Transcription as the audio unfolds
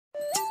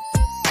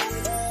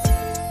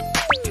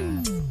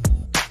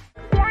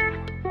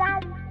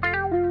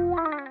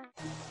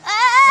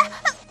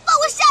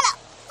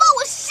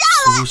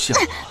苏相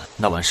王，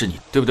那晚是你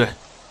对不对？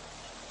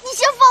你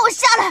先放我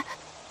下来！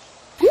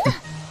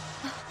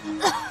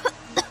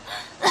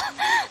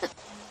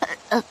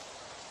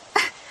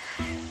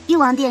誉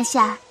王殿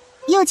下，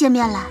又见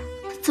面了。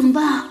怎么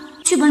办？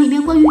剧本里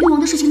面关于誉王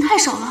的事情太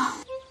少了。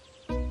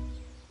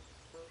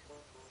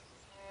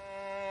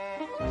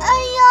哎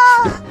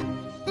呀，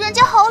人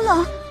家好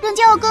冷，人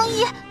家要更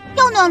衣，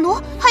要暖炉，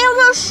还要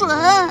热水。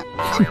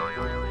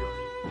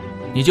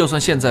你就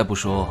算现在不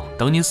说，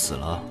等你死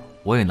了，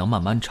我也能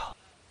慢慢查。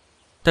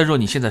但若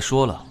你现在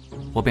说了，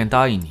我便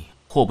答应你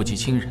祸不及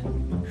亲人，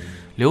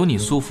留你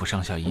苏府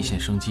上下一线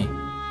生机。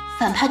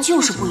反派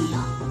就是不一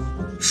样，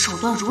手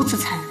段如此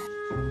残忍。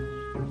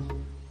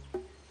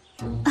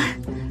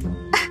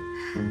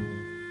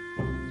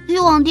誉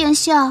王殿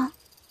下，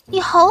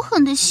你好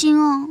狠的心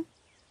啊！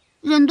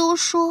人都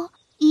说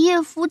一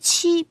夜夫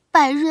妻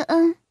百日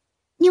恩，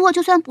你我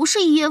就算不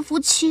是一夜夫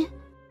妻，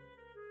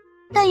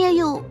但也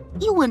有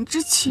一吻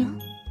之情，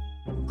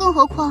更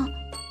何况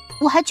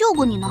我还救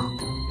过你呢。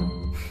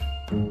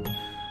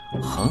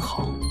很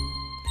好，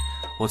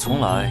我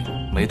从来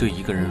没对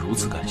一个人如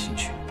此感兴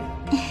趣。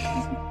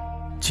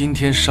今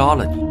天杀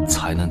了你，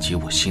才能解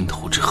我心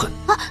头之恨。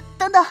啊，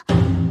等等，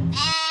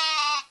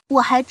我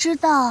还知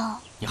道。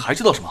你还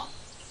知道什么？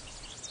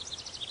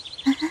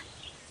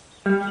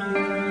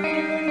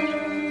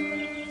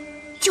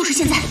就是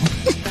现在。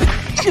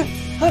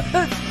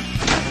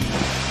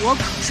我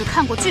可是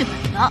看过剧本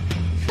的。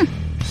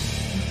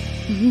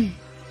哼。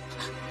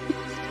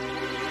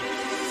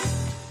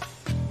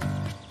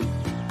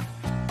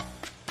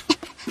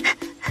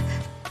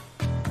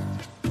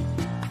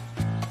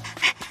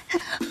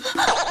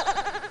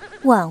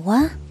婉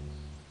婉，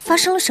发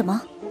生了什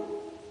么？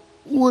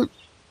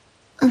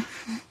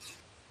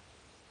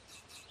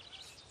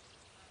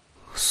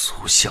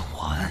苏相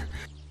完，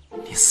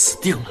你死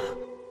定了！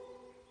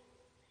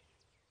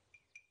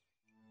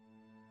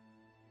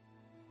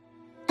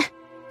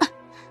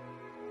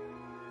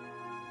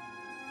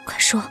快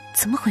说，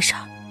怎么回事？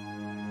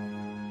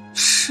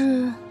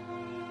是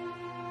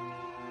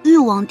誉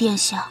王殿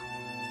下。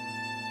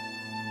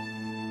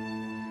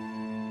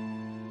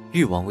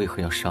誉王为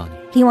何要杀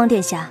你？灵王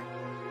殿下，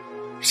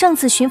上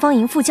次巡防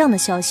营副将的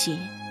消息，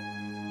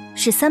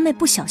是三妹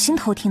不小心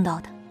偷听到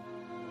的。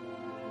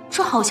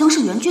这好像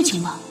是原剧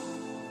情吧？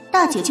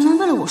大姐竟然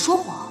为了我说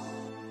谎。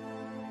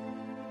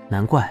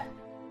难怪，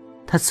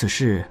她此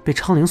事被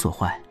昌龄所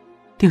坏，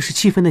定是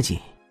气愤的紧。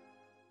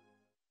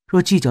若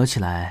计较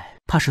起来，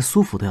怕是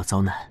苏府都要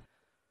遭难。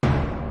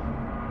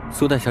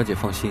苏大小姐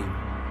放心，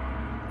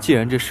既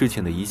然这事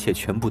情的一切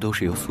全部都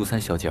是由苏三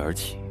小姐而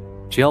起，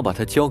只要把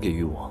她交给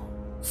誉王，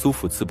苏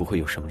府自不会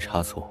有什么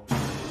差错。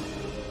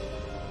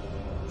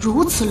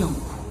如此冷酷、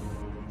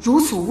如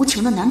此无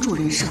情的男主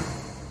人设，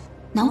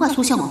难怪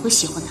苏相王会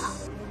喜欢他。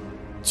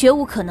绝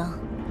无可能，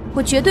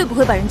我绝对不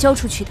会把人交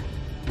出去的。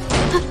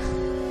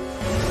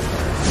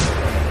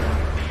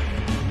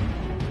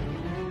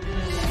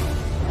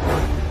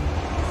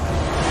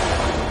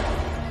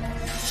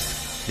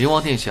灵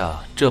王殿下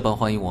这般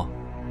欢迎我，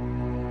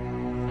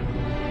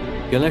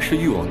原来是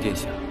誉王殿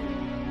下，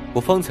我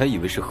方才以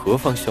为是何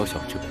方宵小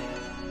之辈，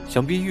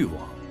想必誉王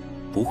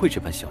不会这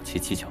般小气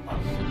计较吧？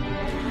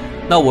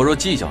那我若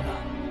计较呢？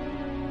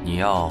你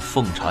要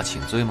奉茶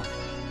请罪吗？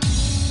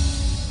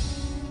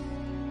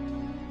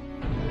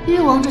誉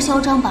王这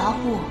嚣张跋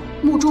扈、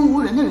目中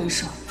无人的人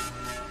设，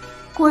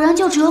果然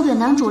就只有给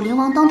男主灵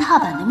王当踏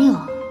板的命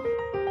啊！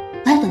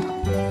哎，等等，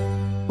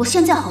我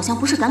现在好像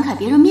不是感慨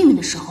别人命运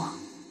的时候啊。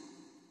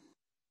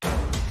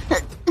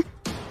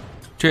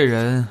这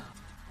人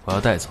我要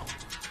带走。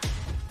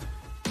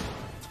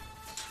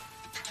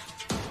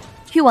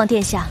誉王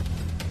殿下，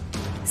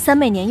三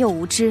妹年幼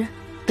无知，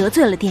得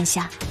罪了殿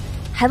下，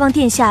还望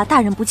殿下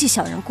大人不计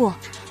小人过，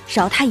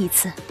饶她一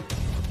次。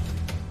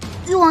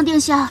誉王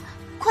殿下，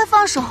快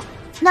放手，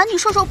男女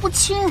授受不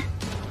亲。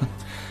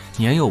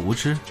年幼无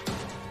知，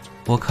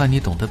我看你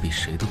懂得比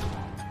谁都多。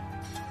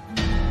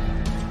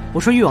我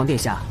说誉王殿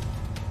下，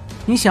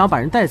你想要把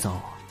人带走，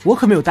我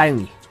可没有答应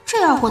你。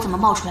这二货怎么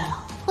冒出来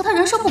了？和他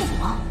人设不符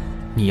吗？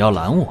你要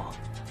拦我，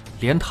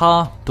连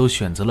他都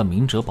选择了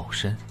明哲保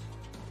身，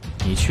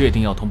你确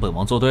定要同本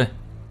王作对？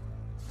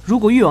如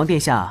果誉王殿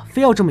下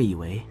非要这么以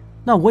为，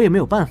那我也没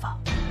有办法。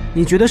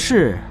你觉得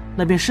是，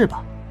那便是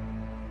吧。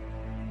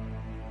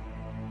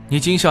你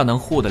今夏能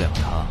护得了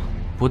他，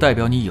不代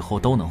表你以后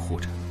都能护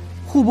着。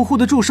护不护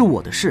得住是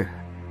我的事，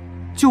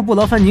就不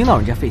劳烦您老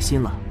人家费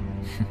心了。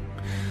哼，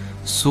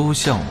苏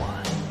相晚，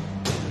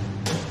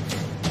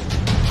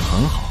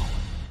很好，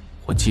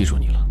我记住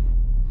你了。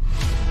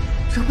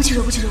惹不起，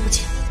惹不起，惹不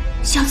起！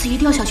下次一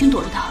定要小心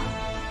躲着他。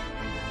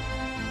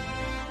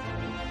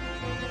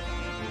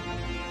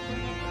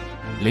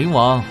灵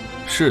王、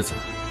世子，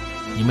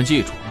你们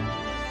记住，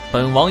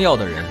本王要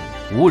的人，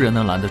无人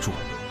能拦得住。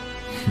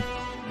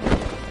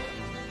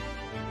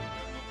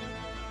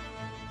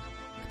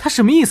他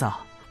什么意思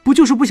啊？不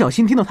就是不小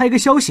心听到他一个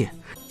消息，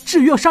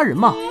至于要杀人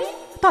吗？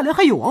大梁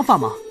还有王法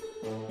吗？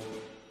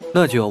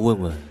那就要问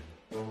问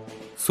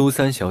苏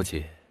三小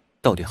姐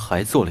到底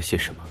还做了些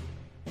什么，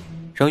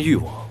让誉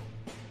王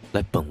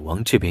来本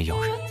王这边要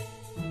人。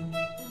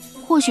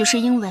或许是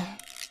因为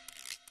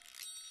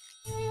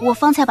我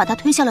方才把他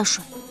推下了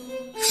水。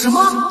什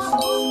么？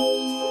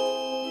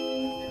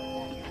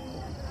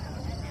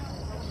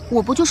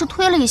我不就是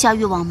推了一下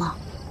誉王吗？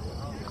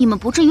你们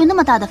不至于那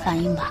么大的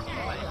反应吧？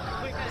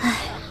唉，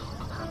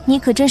你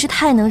可真是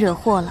太能惹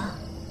祸了。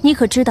你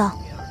可知道，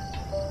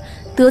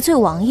得罪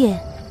王爷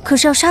可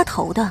是要杀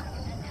头的。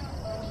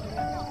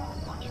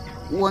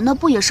我那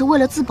不也是为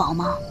了自保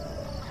吗？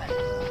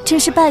真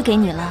是败给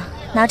你了，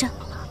拿着。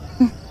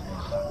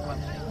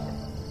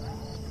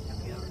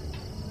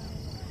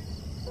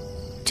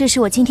这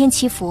是我今天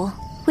祈福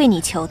为你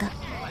求的。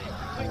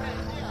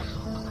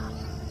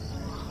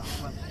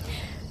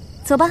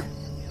走吧。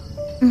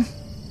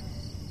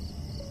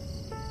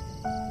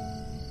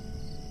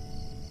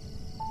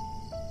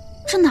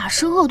这哪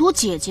是恶毒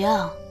姐姐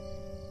啊，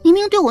明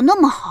明对我那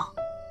么好。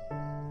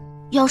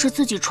要是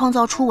自己创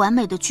造出完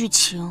美的剧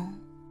情，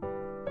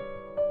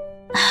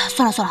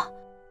算了算了，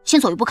先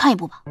走一步看一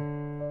步吧。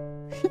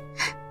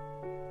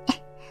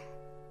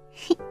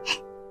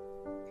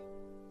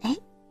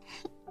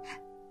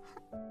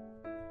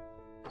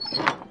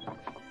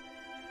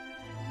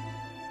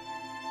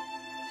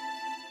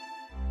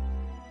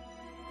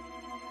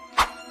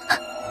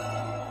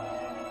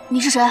你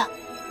是谁？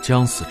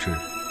将死之人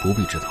不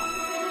必知道。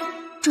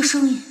这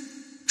声音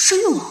是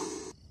誉王。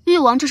誉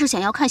王这是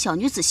想要看小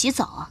女子洗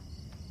澡啊？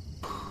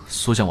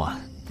苏向晚，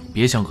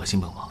别想恶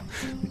心本王。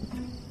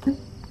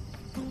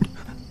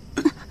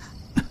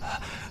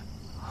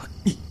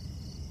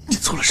你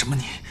做了什么？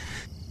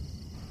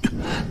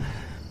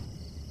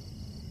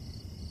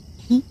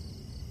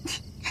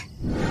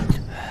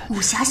武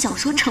侠小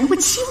说承不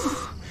起我。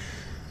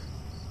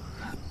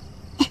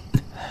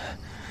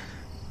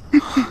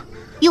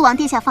誉王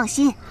殿下放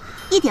心，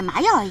一点麻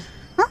药而已。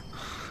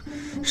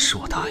是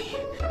我大意，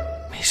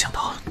没想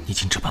到你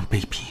竟这般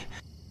卑鄙。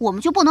我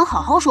们就不能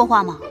好好说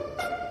话吗？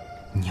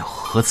你有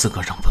何资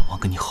格让本王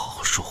跟你好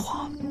好说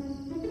话？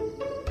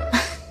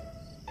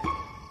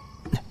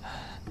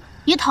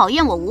你讨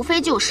厌我，无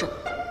非就是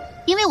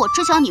因为我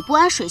知晓你不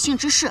安水性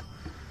之事。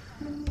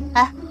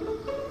哎，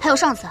还有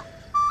上次，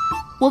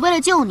我为了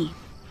救你，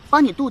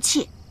帮你渡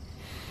气，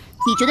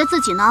你觉得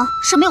自己呢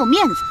是没有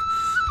面子？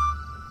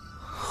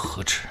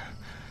何止，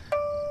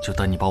就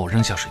单你把我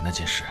扔下水那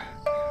件事，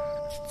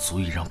足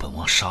以让本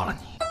王杀了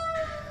你。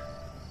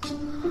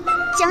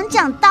讲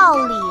讲道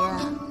理，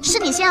是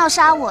你先要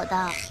杀我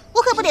的，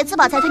我可不得自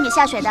保才推你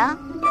下水的。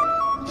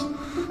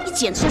你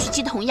简直就是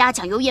鸡同鸭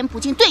讲、油盐不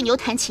进、对牛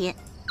弹琴，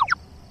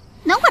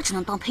难怪只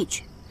能当配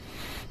角。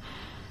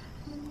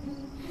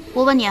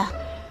我问你，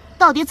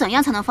到底怎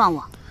样才能放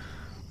我？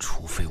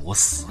除非我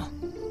死。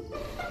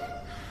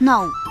那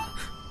我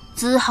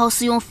只好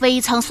使用非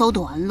常手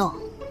段了。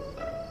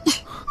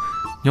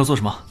你要做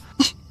什么？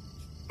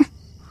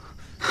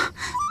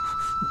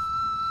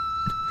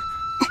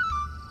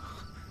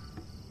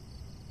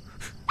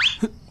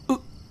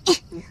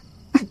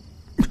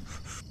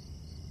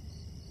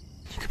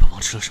你给本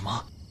王吃了什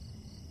么？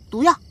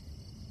毒药。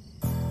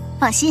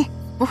放心，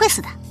不会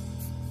死的。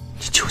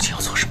你究竟要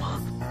做什么？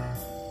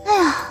哎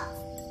呀，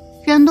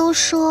人都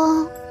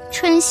说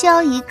春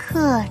宵一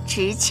刻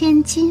值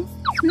千金。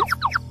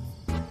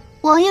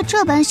王爷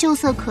这般秀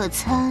色可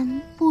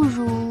餐，不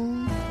如……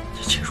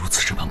你竟如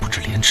此这般不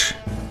知廉耻！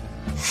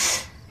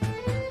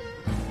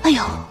哎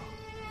呦，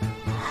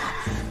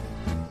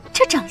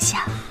这长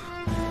相，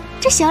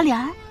这小脸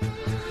儿，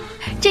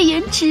这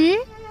颜值，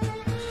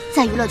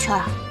在娱乐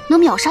圈能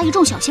秒杀一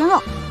众小鲜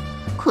肉，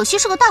可惜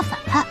是个大反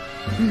派。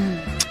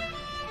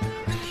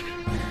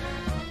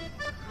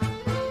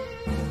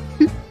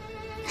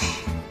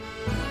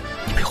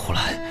你别胡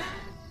来！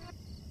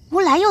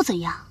胡来又怎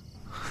样？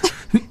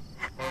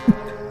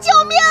救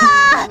命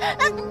啊！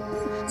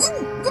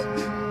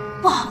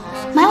不好，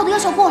麻药的药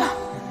效过了。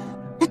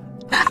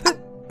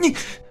你，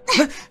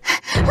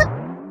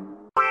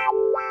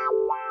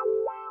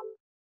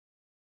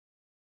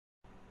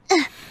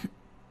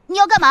你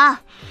要干嘛？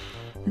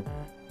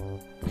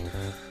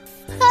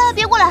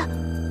别过来！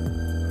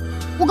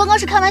我刚刚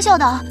是开玩笑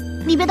的，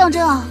你别当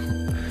真啊。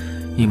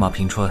一马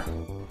平川，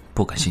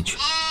不感兴趣。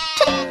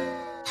他居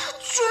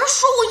然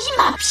说我一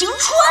马平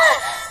川！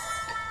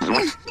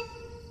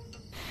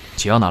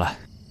解药拿来。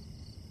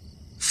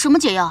什么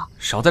解药？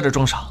少在这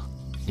装傻！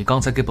你刚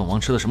才给本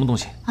王吃的什么东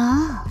西？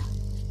啊，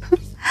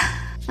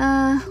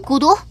蛊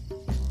毒，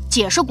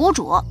姐是谷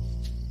主。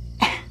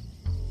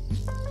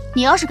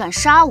你要是敢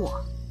杀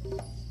我，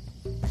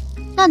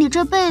那你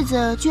这辈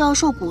子就要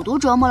受蛊毒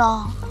折磨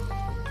了，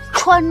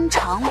穿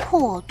肠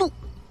破肚。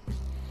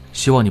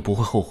希望你不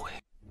会后悔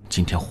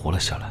今天活了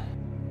下来，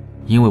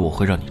因为我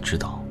会让你知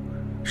道，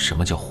什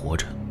么叫活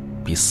着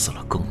比死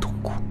了更痛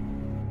苦。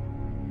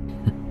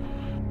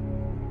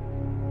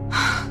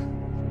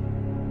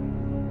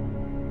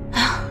哎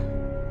呀，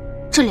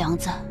这梁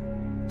子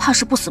怕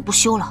是不死不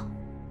休了。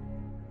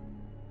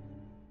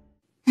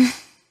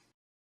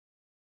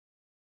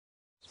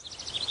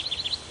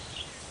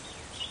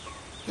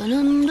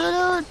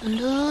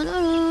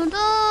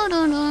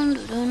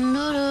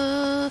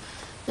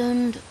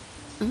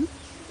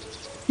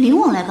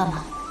往来干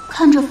嘛？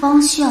看这方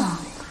向，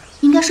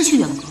应该是去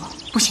远阁。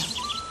不行，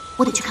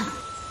我得去看看。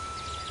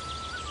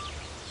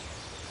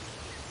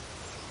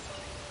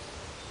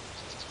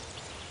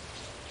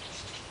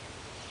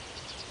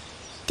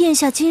殿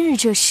下今日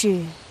这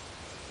是？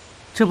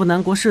这不，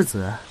南国世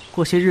子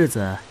过些日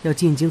子要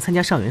进京参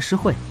加上元诗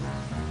会，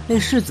那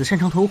世子擅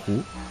长投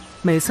壶，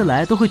每次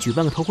来都会举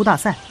办个投壶大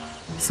赛，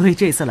所以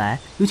这次来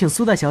有请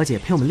苏大小姐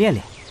陪我们练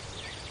练。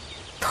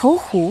投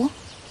壶？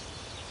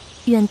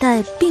远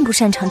代并不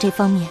擅长这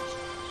方面。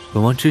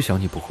本王知晓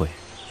你不会，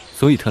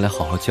所以特来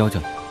好好教教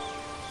你。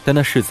待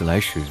那世子来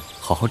时，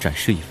好好展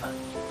示一番，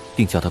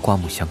定叫他刮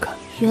目相看。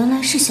原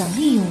来是想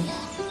利用我，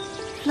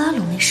拉拢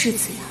那世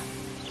子呀！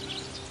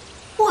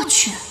我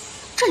去，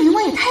这灵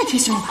王也太贴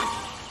心了吧！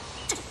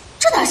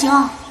这哪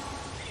行？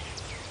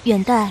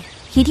远代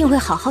一定会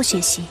好好学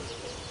习。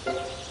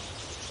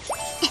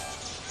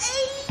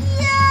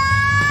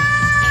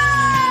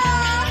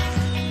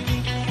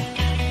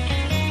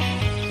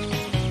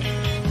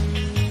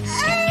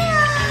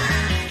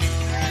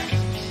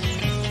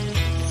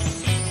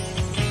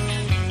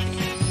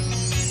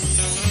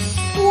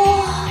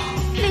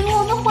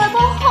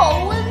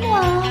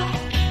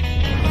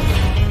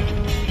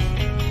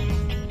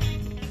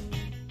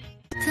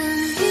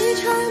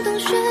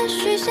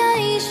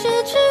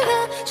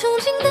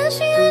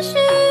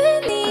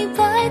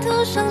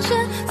上线，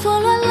错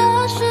乱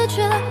了视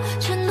觉，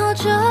承诺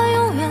着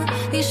永远。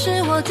你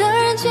是我的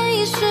人间，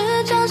已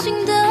是掌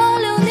心的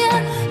流年。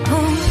同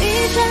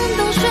一阵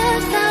冬雪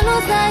洒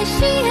落在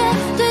心野，